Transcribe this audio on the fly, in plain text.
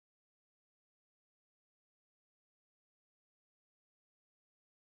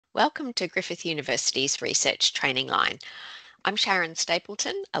Welcome to Griffith University's Research Training Line. I'm Sharron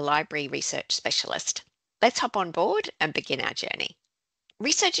Stapleton, a library research specialist. Let's hop on board and begin our journey.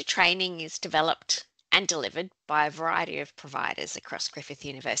 Researcher training is developed and delivered by a variety of providers across Griffith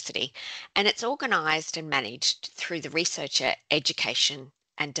University, and it's organised and managed through the Researcher Education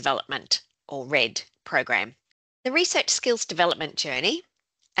and Development, or RED, program. The Research Skills Development Journey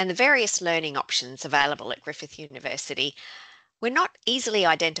and the various learning options available at Griffith University were not easily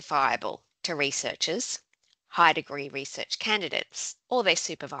identifiable to researchers, high degree research candidates, or their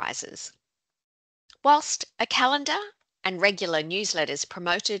supervisors. Whilst a calendar and regular newsletters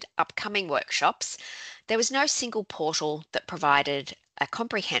promoted upcoming workshops, there was no single portal that provided a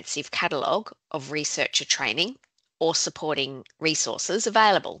comprehensive catalogue of researcher training or supporting resources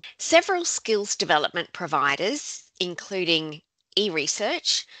available. Several skills development providers, including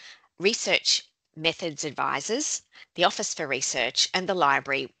eResearch, Research Methods Advisors, the Office for Research, and the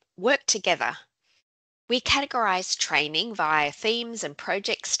library work together. We categorised training via themes and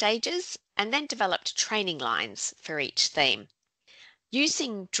project stages and then developed training lines for each theme.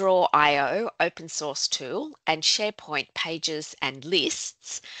 Using Draw.io open source tool and SharePoint pages and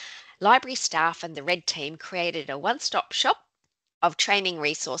lists, library staff and the RED team created a one-stop shop of training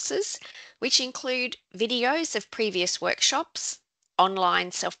resources, which include videos of previous workshops,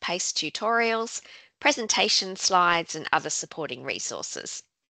 online self-paced tutorials, presentation slides, and other supporting resources.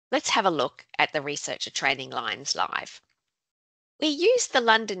 Let's have a look at the researcher training lines live. We used the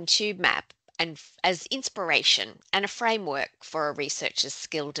London Tube map as inspiration and a framework for a researcher's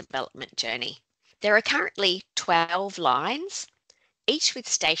skill development journey. There are currently 12 lines, each with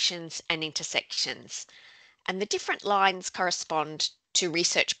stations and intersections, and the different lines correspond to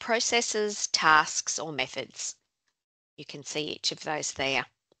research processes, tasks, or methods. You can see each of those there.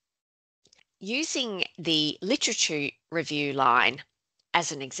 Using the literature review line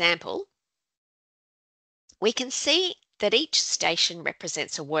as an example, we can see that each station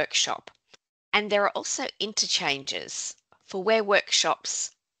represents a workshop, and there are also interchanges for where workshops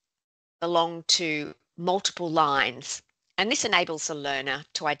belong to multiple lines, and this enables the learner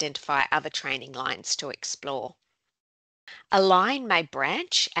to identify other training lines to explore. A line may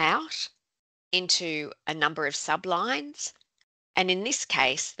branch out into a number of sublines, and in this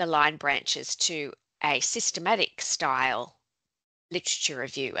case, the line branches to a systematic style literature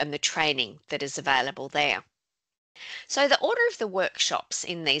review and the training that is available there. So the order of the workshops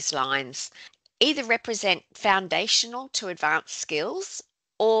in these lines either represent foundational to advanced skills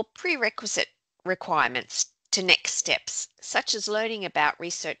or prerequisite requirements to next steps, such as learning about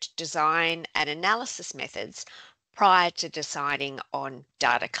research design and analysis methods prior to deciding on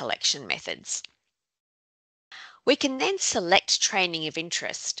data collection methods. We can then select training of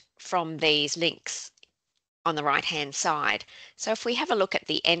interest from these links on the right-hand side. So if we have a look at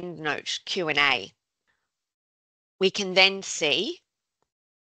the EndNote Q&A, we can then see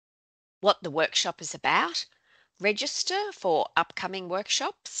what the workshop is about, register for upcoming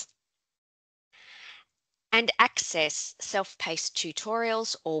workshops, and access self-paced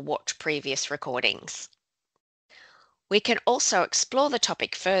tutorials or watch previous recordings. We can also explore the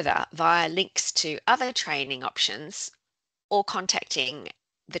topic further via links to other training options or contacting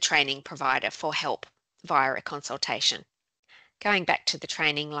the training provider for help via a consultation. Going back to the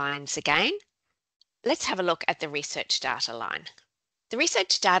training lines again, let's have a look at the research data line. The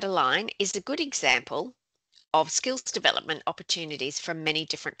research data line is a good example of skills development opportunities from many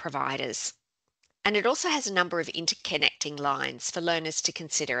different providers, and it also has a number of interconnecting lines for learners to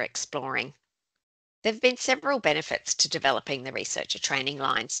consider exploring. There have been several benefits to developing the researcher training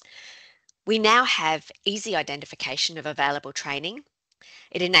lines. We now have easy identification of available training.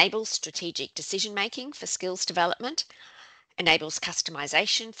 It enables strategic decision-making for skills development, enables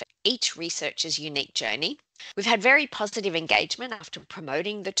customization for each researcher's unique journey. We've had very positive engagement after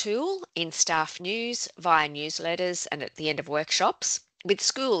promoting the tool in staff news, via newsletters, and at the end of workshops, with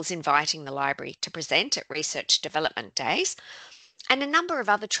schools inviting the library to present at research development days. And a number of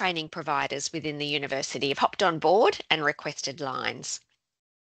other training providers within the university have hopped on board and requested lines.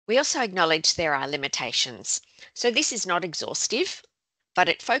 We also acknowledge there are limitations. So this is not exhaustive, but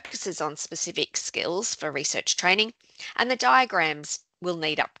it focuses on specific skills for research training, and the diagrams will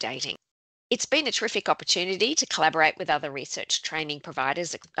need updating. It's been a terrific opportunity to collaborate with other research training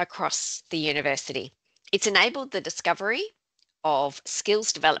providers across the university. It's enabled the discovery of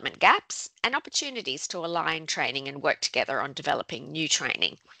skills development gaps and opportunities to align training and work together on developing new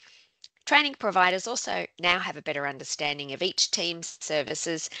training. Training providers also now have a better understanding of each team's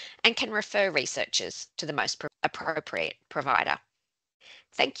services and can refer researchers to the most appropriate provider.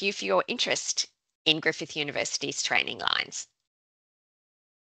 Thank you for your interest in Griffith University's training lines.